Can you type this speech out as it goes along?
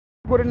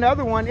with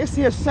another one. It's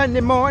here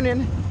Sunday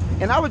morning,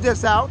 and I was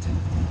just out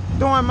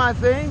doing my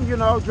thing, you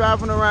know,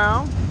 driving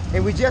around,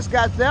 and we just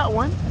got that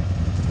one.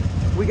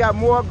 We got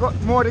more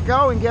to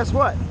go, and guess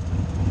what?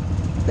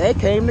 They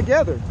came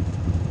together.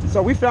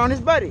 So we found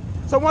his buddy.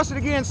 So once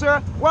again,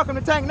 sir, welcome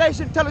to Tank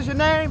Nation. Tell us your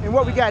name and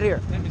what we got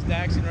here. My name is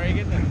Daxon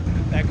Reagan, and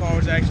that car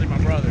was actually my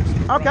brother's.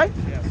 Okay.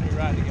 Yeah, so we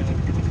ride together.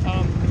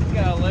 We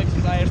got a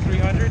Lexus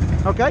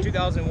IS300. Okay.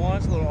 2001,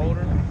 it's a little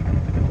older.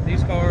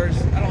 These cars,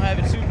 I don't have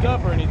it souped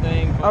up or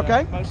anything, but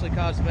okay. Mostly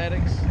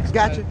cosmetics.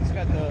 Gotcha. It's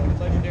got the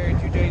legendary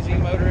 2JZ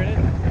motor in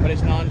it, but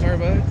it's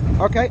non-turbo.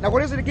 Okay, now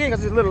what is it again?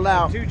 Because it's a little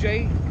loud.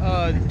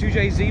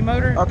 2JZ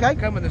motor. Okay.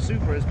 Come with the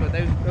Supras, but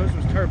those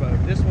was turbo.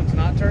 This one's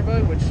not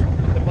turbo, which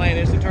the plan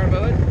is to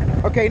turbo it.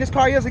 Okay, this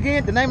car is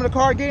again, the name of the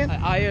car again?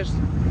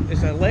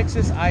 It's a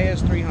Lexus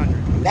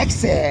IS300.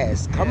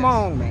 Lexus, come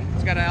on, man.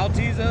 It's got an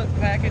Altiza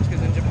package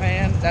because in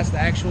Japan, that's the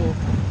actual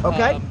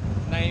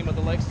name of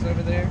the Lexus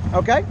over there.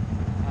 Okay.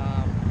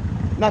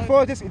 Now,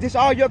 for this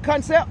all your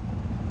concept?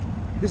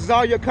 This is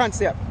all your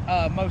concept?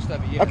 Most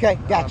of it, yeah. Okay,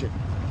 gotcha.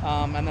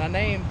 And I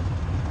named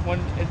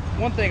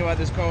one thing about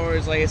this car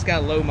is like it's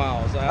got low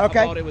miles. I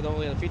bought it with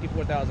only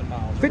 54,000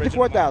 miles.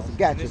 54,000,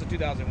 gotcha. This is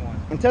 2001.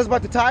 And tell us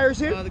about the tires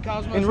here? The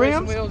Cosmos and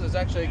racing rims? wheels is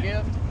actually a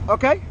gift.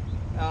 Okay.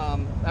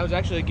 That was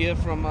actually a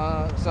gift from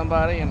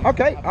somebody. And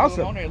okay, I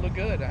awesome. On there. It looked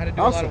good. I had to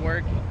do a lot of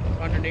work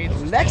underneath.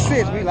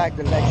 Lexus, we like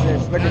the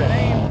Lexus. Look at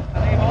that.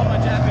 I name all my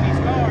Japanese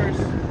cars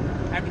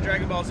after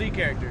Dragon Ball Z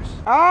characters.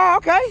 Oh,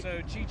 okay.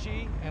 So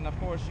Chi-Chi, and of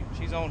course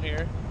she's on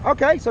here.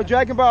 Okay, so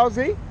Dragon Ball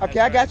Z. Okay,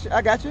 I got you.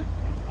 I got you.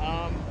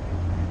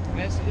 And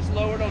it's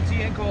lowered on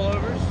TN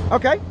coilovers.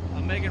 Okay.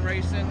 Megan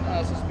Racing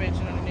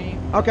suspension underneath.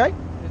 Okay.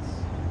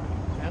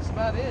 That's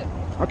about it.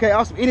 Okay,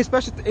 awesome.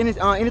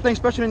 Anything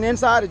special in the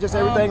inside, or just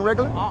everything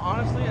regular?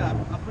 Honestly, I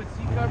put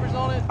seat covers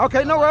on it.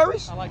 Okay, no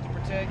worries. I like to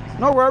protect.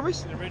 No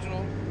worries. The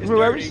original. It's no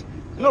worries.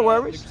 dirty, no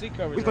worries.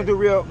 We're gonna do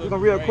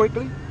real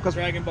quickly. Cause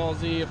Dragon Ball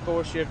Z, of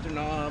course, shifter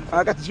knob.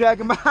 I got the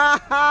Dragon Ball.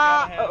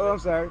 I'm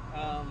sorry.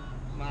 I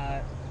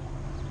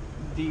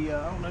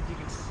don't know if you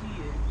can see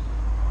it,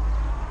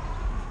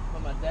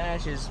 but my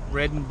dash is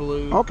red and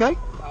blue. Okay.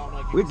 I don't know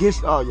if you can see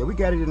it. Oh yeah, we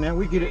got it in there.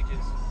 We get it.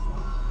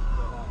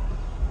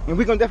 And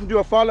we're gonna definitely do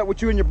a follow-up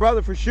with you and your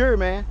brother for sure,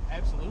 man.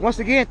 Absolutely. Once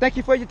again, thank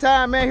you for your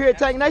time, man, here at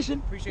Tank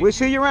Nation. We'll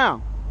see you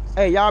around.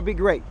 Hey, y'all be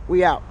great.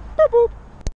 We out. Boop, boop.